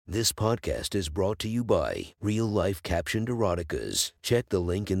This podcast is brought to you by Real Life Captioned Eroticas. Check the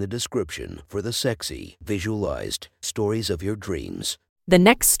link in the description for the sexy, visualized stories of your dreams. The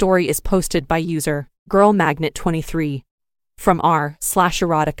next story is posted by user GirlMagnet23 from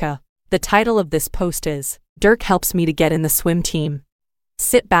r/erotica. The title of this post is, Dirk helps me to get in the swim team.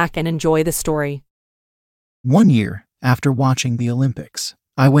 Sit back and enjoy the story. 1 year after watching the Olympics,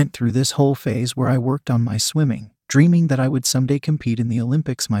 I went through this whole phase where I worked on my swimming, dreaming that I would someday compete in the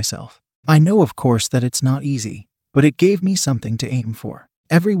Olympics myself. I know, of course, that it's not easy, but it gave me something to aim for.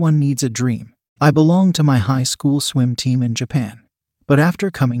 Everyone needs a dream. I belonged to my high school swim team in Japan, but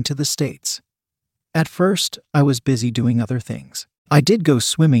after coming to the States, at first, I was busy doing other things. I did go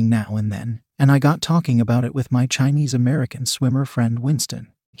swimming now and then, and I got talking about it with my Chinese-American swimmer friend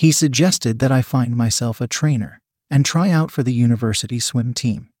Winston. He suggested that I find myself a trainer and try out for the university swim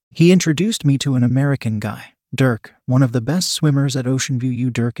team. He introduced me to an American guy, Dirk, one of the best swimmers at Ocean View U.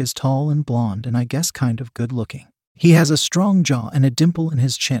 Dirk is tall and blonde and I guess kind of good looking. He has a strong jaw and a dimple in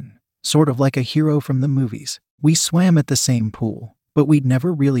his chin, sort of like a hero from the movies. We swam at the same pool, but we'd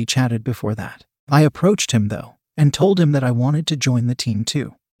never really chatted before that. I approached him though, and told him that I wanted to join the team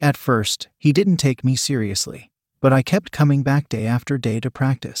too. At first, he didn't take me seriously, but I kept coming back day after day to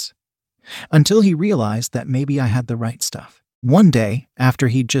practice, until he realized that maybe I had the right stuff. One day, after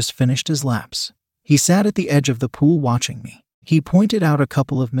he'd just finished his laps, he sat at the edge of the pool watching me. He pointed out a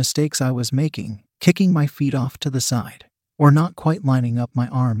couple of mistakes I was making, kicking my feet off to the side, or not quite lining up my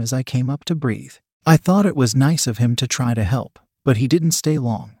arm as I came up to breathe. I thought it was nice of him to try to help, but he didn't stay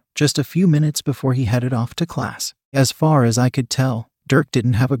long, just a few minutes before he headed off to class. As far as I could tell, Dirk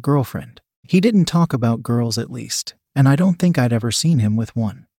didn't have a girlfriend. He didn't talk about girls at least, and I don't think I'd ever seen him with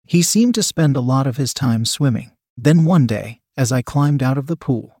one. He seemed to spend a lot of his time swimming. Then one day, as I climbed out of the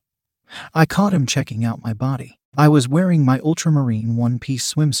pool, I caught him checking out my body. I was wearing my ultramarine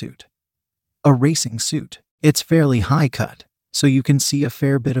one-piece swimsuit, a racing suit. It's fairly high cut, so you can see a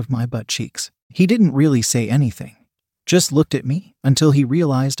fair bit of my butt cheeks. He didn't really say anything, just looked at me until he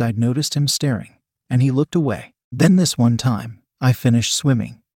realized I'd noticed him staring, and he looked away. Then this one time, I finished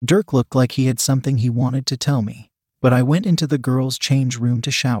swimming. Dirk looked like he had something he wanted to tell me, but I went into the girls' change room to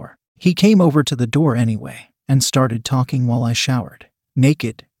shower. He came over to the door anyway, and started talking while I showered,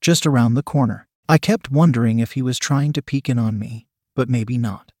 naked, just around the corner. I kept wondering if he was trying to peek in on me, but maybe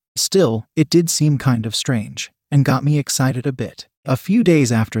not. Still, it did seem kind of strange, and got me excited a bit. A few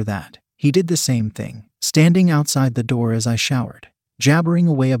days after that, he did the same thing, standing outside the door as I showered, jabbering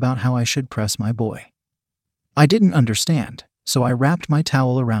away about how I should press my boy. I didn't understand, so I wrapped my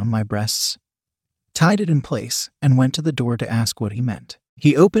towel around my breasts, tied it in place, and went to the door to ask what he meant.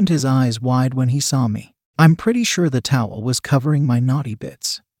 He opened his eyes wide when he saw me. I'm pretty sure the towel was covering my naughty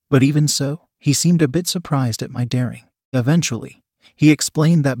bits, but even so, he seemed a bit surprised at my daring. Eventually, he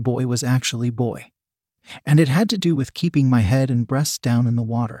explained that boy was actually boy, and it had to do with keeping my head and breasts down in the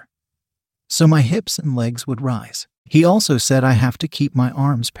water, so my hips and legs would rise. He also said I have to keep my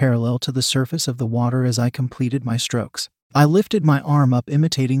arms parallel to the surface of the water as I completed my strokes. I lifted my arm up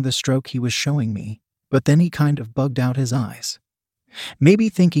imitating the stroke he was showing me, but then he kind of bugged out his eyes, maybe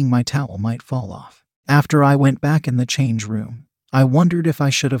thinking my towel might fall off. After I went back in the change room, I wondered if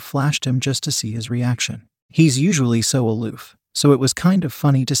I should have flashed him just to see his reaction. He's usually so aloof, so it was kind of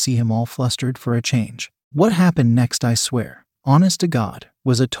funny to see him all flustered for a change. What happened next, I swear, honest to God,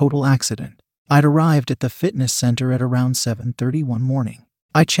 was a total accident. I'd arrived at the fitness center at around 7:30 one morning.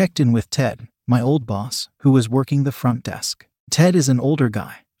 I checked in with Ted, my old boss, who was working the front desk. Ted is an older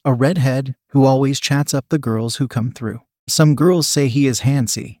guy, a redhead, who always chats up the girls who come through. Some girls say he is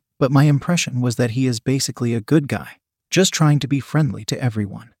handsy, but my impression was that he is basically a good guy, just trying to be friendly to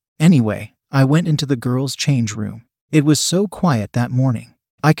everyone. Anyway, I went into the girls' change room. It was so quiet that morning.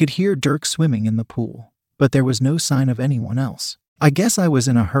 I could hear Dirk swimming in the pool, but there was no sign of anyone else. I guess I was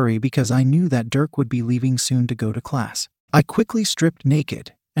in a hurry because I knew that Dirk would be leaving soon to go to class. I quickly stripped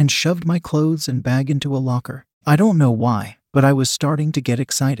naked and shoved my clothes and bag into a locker. I don't know why, but I was starting to get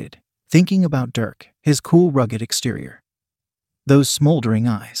excited, thinking about Dirk, his cool rugged exterior, those smoldering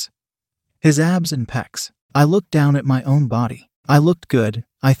eyes, his abs and pecs. I looked down at my own body. I looked good,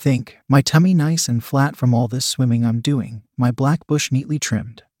 I think, my tummy nice and flat from all this swimming I'm doing, my black bush neatly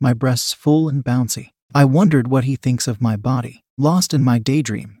trimmed, my breasts full and bouncy. I wondered what he thinks of my body. Lost in my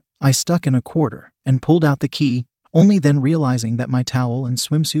daydream, I stuck in a quarter and pulled out the key, only then realizing that my towel and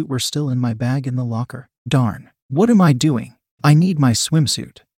swimsuit were still in my bag in the locker. Darn, what am I doing? I need my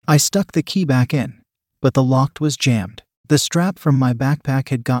swimsuit. I stuck the key back in, but the lock was jammed. The strap from my backpack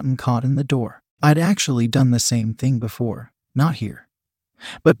had gotten caught in the door. I'd actually done the same thing before, not here,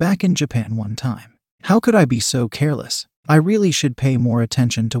 but back in Japan one time. How could I be so careless? I really should pay more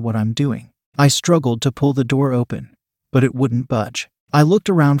attention to what I'm doing. I struggled to pull the door open, but it wouldn't budge. I looked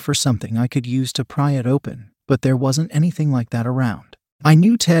around for something I could use to pry it open, but there wasn't anything like that around. I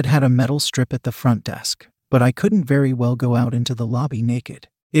knew Ted had a metal strip at the front desk, but I couldn't very well go out into the lobby naked.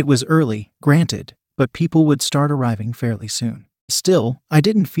 It was early, granted, but people would start arriving fairly soon. Still, I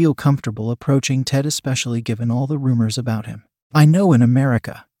didn't feel comfortable approaching Ted, especially given all the rumors about him. I know in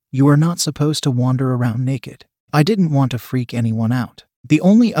America, you are not supposed to wander around naked. I didn't want to freak anyone out. The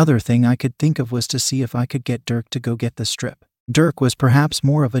only other thing I could think of was to see if I could get Dirk to go get the strip. Dirk was perhaps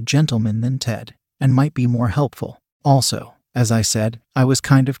more of a gentleman than Ted, and might be more helpful. Also, as I said, I was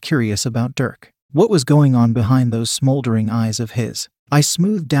kind of curious about Dirk. What was going on behind those smoldering eyes of his? I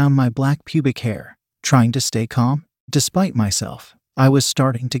smoothed down my black pubic hair, trying to stay calm. Despite myself, I was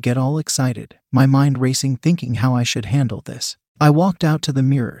starting to get all excited, my mind racing thinking how I should handle this. I walked out to the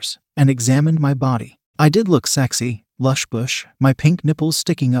mirrors and examined my body. I did look sexy, lush bush, my pink nipples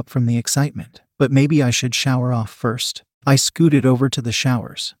sticking up from the excitement, but maybe I should shower off first. I scooted over to the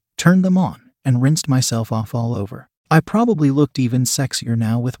showers, turned them on, and rinsed myself off all over. I probably looked even sexier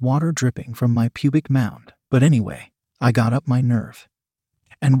now with water dripping from my pubic mound, but anyway, I got up my nerve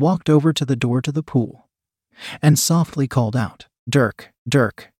and walked over to the door to the pool and softly called out, "Dirk,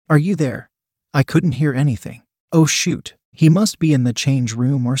 Dirk, are you there?" I couldn't hear anything. Oh shoot, he must be in the change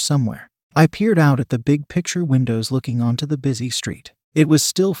room or somewhere. I peered out at the big picture windows looking onto the busy street. It was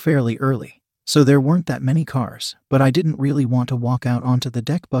still fairly early, so there weren't that many cars, but I didn't really want to walk out onto the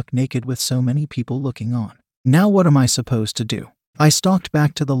deck buck naked with so many people looking on. Now what am I supposed to do? I stalked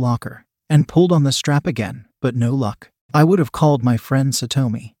back to the locker and pulled on the strap again, but no luck. I would have called my friend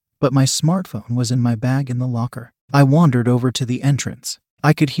Satomi, but my smartphone was in my bag in the locker. I wandered over to the entrance.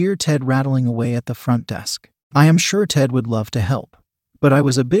 I could hear Ted rattling away at the front desk. I am sure Ted would love to help, but I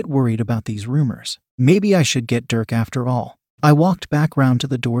was a bit worried about these rumors. Maybe I should get Dirk after all. I walked back round to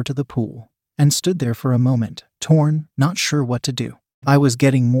the door to the pool and stood there for a moment, torn, not sure what to do. I was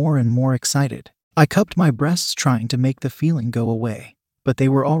getting more and more excited. I cupped my breasts trying to make the feeling go away, but they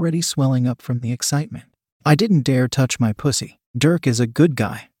were already swelling up from the excitement. I didn't dare touch my pussy. Dirk is a good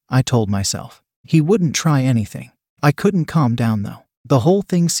guy, I told myself. He wouldn't try anything. I couldn't calm down though. The whole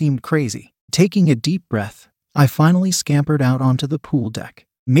thing seemed crazy. Taking a deep breath, I finally scampered out onto the pool deck.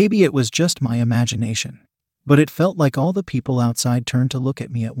 Maybe it was just my imagination, but it felt like all the people outside turned to look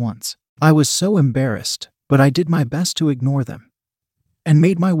at me at once. I was so embarrassed, but I did my best to ignore them and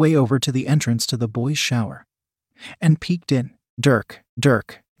made my way over to the entrance to the boys' shower and peeked in. Dirk,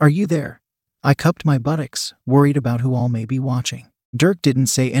 Dirk, are you there? I cupped my buttocks, worried about who all may be watching. Dirk didn't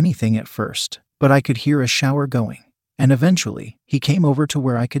say anything at first, but I could hear a shower going, and eventually, he came over to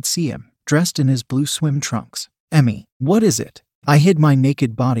where I could see him, dressed in his blue swim trunks. Emmy, what is it? I hid my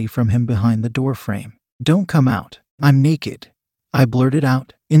naked body from him behind the door frame. Don't come out, I'm naked, I blurted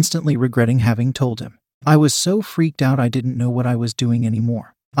out, instantly regretting having told him. I was so freaked out I didn't know what I was doing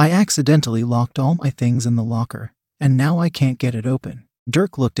anymore. I accidentally locked all my things in the locker, and now I can't get it open.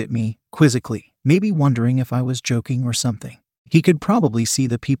 Dirk looked at me, quizzically, maybe wondering if I was joking or something. He could probably see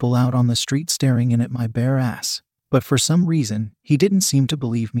the people out on the street staring in at my bare ass, but for some reason, he didn't seem to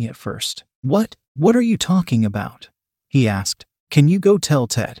believe me at first. What are you talking about? He asked. Can you go tell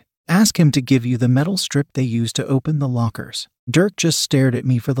Ted? Ask him to give you the metal strip they used to open the lockers. Dirk just stared at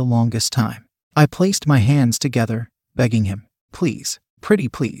me for the longest time. I placed my hands together, begging him, please, pretty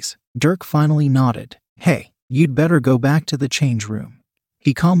please. Dirk finally nodded. Hey, you'd better go back to the change room.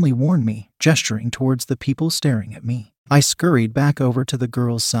 He calmly warned me, gesturing towards the people staring at me. I scurried back over to the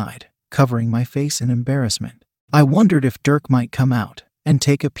girls' side, covering my face in embarrassment. I wondered if Dirk might come out and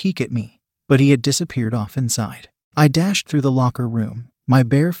take a peek at me, but he had disappeared off inside. I dashed through the locker room, my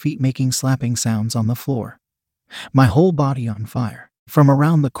bare feet making slapping sounds on the floor, my whole body on fire. From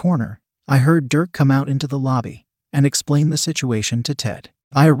around the corner, I heard Dirk come out into the lobby and explain the situation to Ted.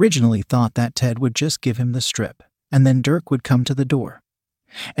 I originally thought that Ted would just give him the strip, and then Dirk would come to the door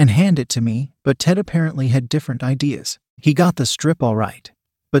and hand it to me, but Ted apparently had different ideas. He got the strip all right,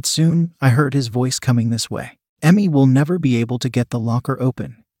 but soon I heard his voice coming this way. Emmy will never be able to get the locker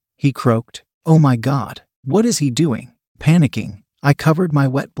open, he croaked. Oh my God, what is he doing? Panicking, I covered my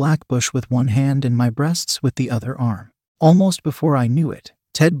wet black bush with one hand and my breasts with the other arm. Almost before I knew it,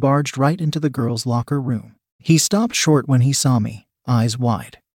 Ted barged right into the girls' locker room. He stopped short when he saw me, eyes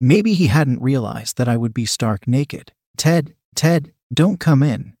wide. Maybe he hadn't realized that I would be stark naked. Ted, don't come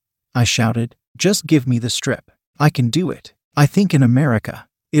in, I shouted. Just give me the strip. I can do it. I think in America,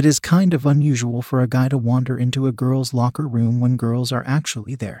 it is kind of unusual for a guy to wander into a girl's locker room when girls are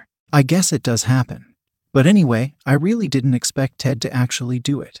actually there. I guess it does happen. But anyway, I really didn't expect Ted to actually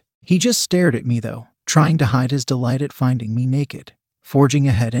do it. He just stared at me though, trying to hide his delight at finding me naked, forging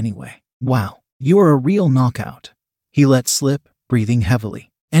ahead anyway. Wow, you're a real knockout. He let slip, breathing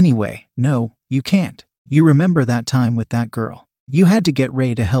heavily. Anyway, no, you can't. You remember that time with that girl. You had to get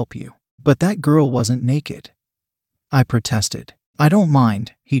Ray to help you. But that girl wasn't naked. I protested. I don't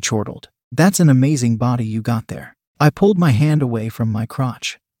mind, he chortled. That's an amazing body you got there. I pulled my hand away from my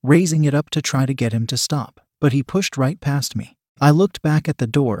crotch, raising it up to try to get him to stop, but he pushed right past me. I looked back at the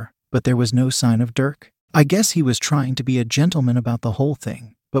door, but there was no sign of Dirk. I guess he was trying to be a gentleman about the whole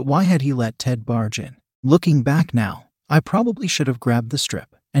thing, but why had he let Ted barge in? Looking back now, I probably should have grabbed the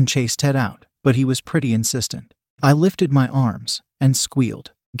strip and chased Ted out, but he was pretty insistent. I lifted my arms and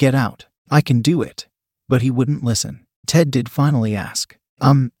squealed, "Get out. I can do it." But he wouldn't listen. Ted did finally ask,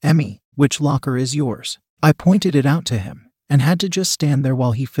 Emmy, which locker is yours? I pointed it out to him and had to just stand there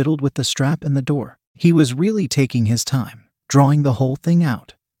while he fiddled with the strap and the door. He was really taking his time, drawing the whole thing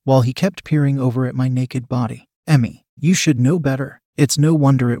out, while he kept peering over at my naked body. "Emmy, you should know better. It's no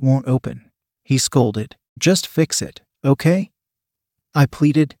wonder it won't open," he scolded. "Just fix it, okay?" I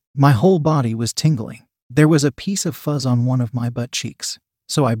pleaded. My whole body was tingling. There was a piece of fuzz on one of my butt cheeks,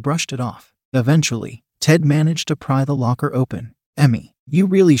 so I brushed it off. Eventually, Ted managed to pry the locker open. "Emmy, you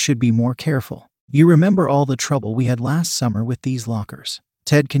really should be more careful. You remember all the trouble we had last summer with these lockers?"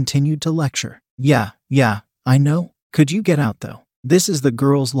 Ted continued to lecture. Yeah, I know. Could you get out though? This is the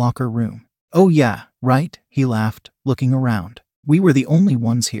girls' locker room." "Oh yeah, right," he laughed, looking around. "We were the only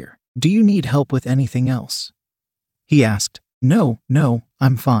ones here. Do you need help with anything else?" he asked. No,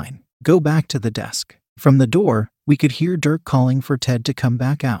 I'm fine. Go back to the desk." From the door, we could hear Dirk calling for Ted to come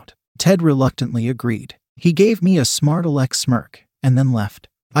back out. Ted reluctantly agreed. He gave me a smart Alex smirk and then left.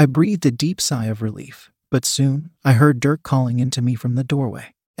 I breathed a deep sigh of relief, but soon I heard Dirk calling into me from the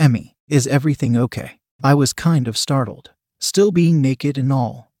doorway. "Emmy, is everything okay?" I was kind of startled, still being naked and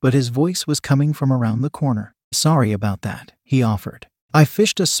all, but his voice was coming from around the corner. "Sorry about that," he offered. I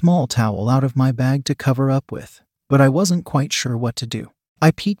fished a small towel out of my bag to cover up with, but I wasn't quite sure what to do.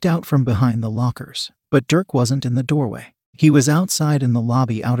 I peeked out from behind the lockers, but Dirk wasn't in the doorway. He was outside in the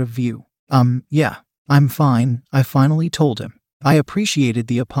lobby out of view. Yeah, I'm fine," I finally told him. I appreciated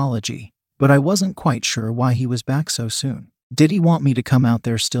the apology, but I wasn't quite sure why he was back so soon. Did he want me to come out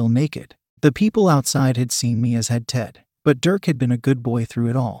there still naked? The people outside had seen me as had Ted, but Dirk had been a good boy through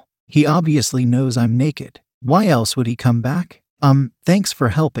it all. He obviously knows I'm naked. Why else would he come back? Thanks for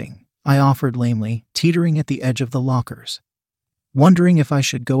helping," I offered lamely, teetering at the edge of the lockers, wondering if I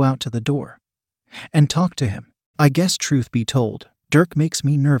should go out to the door and talk to him. I guess truth be told, Dirk makes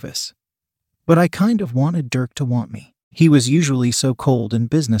me nervous. But I kind of wanted Dirk to want me. He was usually so cold and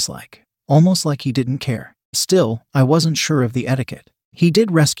businesslike, almost like he didn't care. Still, I wasn't sure of the etiquette. He did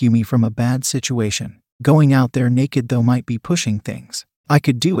rescue me from a bad situation. Going out there naked though might be pushing things. I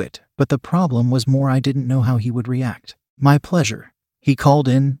could do it, but the problem was more I didn't know how he would react. "My pleasure," he called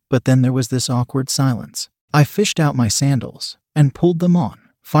in, but then there was this awkward silence. I fished out my sandals and pulled them on,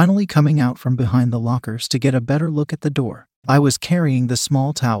 finally coming out from behind the lockers to get a better look at the door. I was carrying the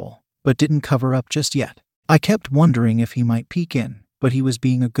small towel, but didn't cover up just yet. I kept wondering if he might peek in, but he was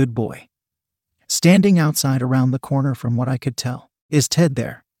being a good boy. Standing outside around the corner from what I could tell. "Is Ted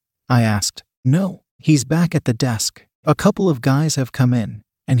there?" I asked. "No, he's back at the desk. A couple of guys have come in,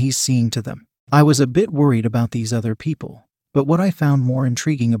 and he's seeing to them." I was a bit worried about these other people, but what I found more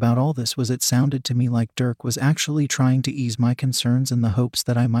intriguing about all this was it sounded to me like Dirk was actually trying to ease my concerns in the hopes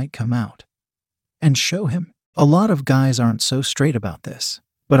that I might come out and show him. A lot of guys aren't so straight about this,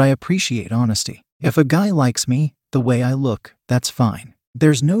 but I appreciate honesty. If a guy likes me, the way I look, that's fine.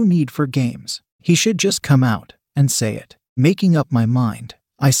 There's no need for games. He should just come out and say it. Making up my mind,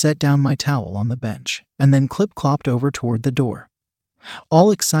 I set down my towel on the bench and then clip-clopped over toward the door.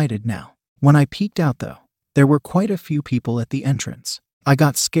 All excited now. When I peeked out though, there were quite a few people at the entrance. I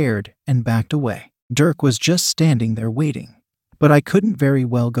got scared and backed away. Dirk was just standing there waiting, but I couldn't very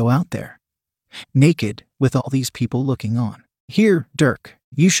well go out there naked with all these people looking on. "Here, Dirk,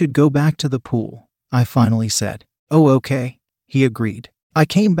 you should go back to the pool," I finally said. "Oh, okay," he agreed. I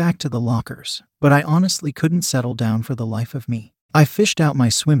came back to the lockers, but I honestly couldn't settle down for the life of me. I fished out my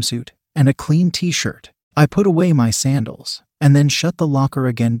swimsuit and a clean t-shirt. I put away my sandals and then shut the locker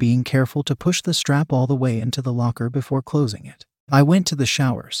again, being careful to push the strap all the way into the locker before closing it. I went to the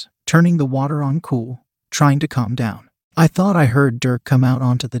showers, turning the water on cool, trying to calm down. I thought I heard Dirk come out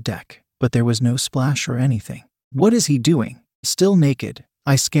onto the deck, but there was no splash or anything. What is he doing? Still naked,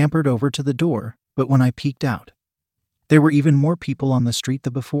 I scampered over to the door, but when I peeked out, there were even more people on the street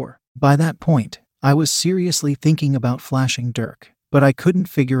than before. By that point, I was seriously thinking about flashing Dirk, but I couldn't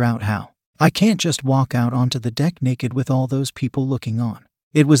figure out how. I can't just walk out onto the deck naked with all those people looking on.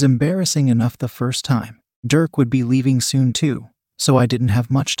 It was embarrassing enough the first time. Dirk would be leaving soon too, so I didn't have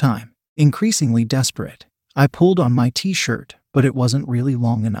much time. Increasingly desperate, I pulled on my t-shirt, but it wasn't really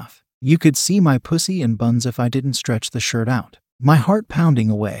long enough. You could see my pussy and buns if I didn't stretch the shirt out. My heart pounding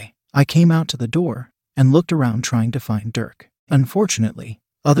away, I came out to the door and looked around trying to find Dirk. Unfortunately,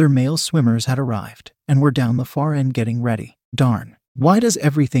 other male swimmers had arrived and were down the far end getting ready. Darn. Why does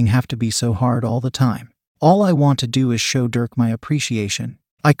everything have to be so hard all the time? All I want to do is show Dirk my appreciation.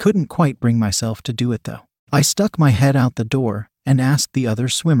 I couldn't quite bring myself to do it though. I stuck my head out the door and asked the other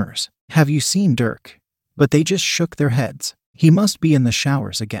swimmers, "Have you seen Dirk?" But they just shook their heads. He must be in the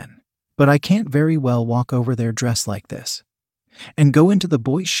showers again. But I can't very well walk over there dressed like this and go into the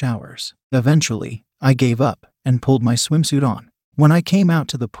boys' showers. Eventually, I gave up and pulled my swimsuit on. When I came out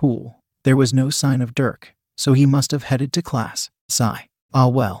to the pool, there was no sign of Dirk, so he must have headed to class. Sigh. Ah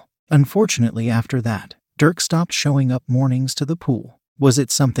well. Unfortunately after that, Dirk stopped showing up mornings to the pool. Was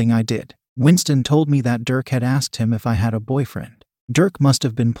it something I did? Winston told me that Dirk had asked him if I had a boyfriend. Dirk must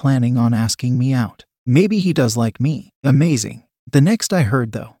have been planning on asking me out. Maybe he does like me. Amazing. The next I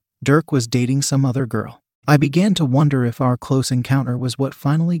heard though, Dirk was dating some other girl. I began to wonder if our close encounter was what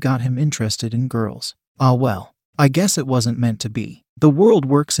finally got him interested in girls. Ah well, I guess it wasn't meant to be. The world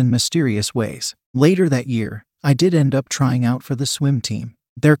works in mysterious ways. Later that year, I did end up trying out for the swim team.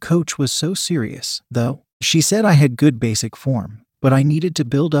 Their coach was so serious, though. She said I had good basic form, but I needed to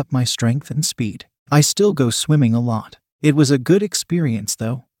build up my strength and speed. I still go swimming a lot. It was a good experience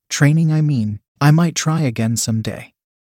though. Training, I mean. I might try again someday.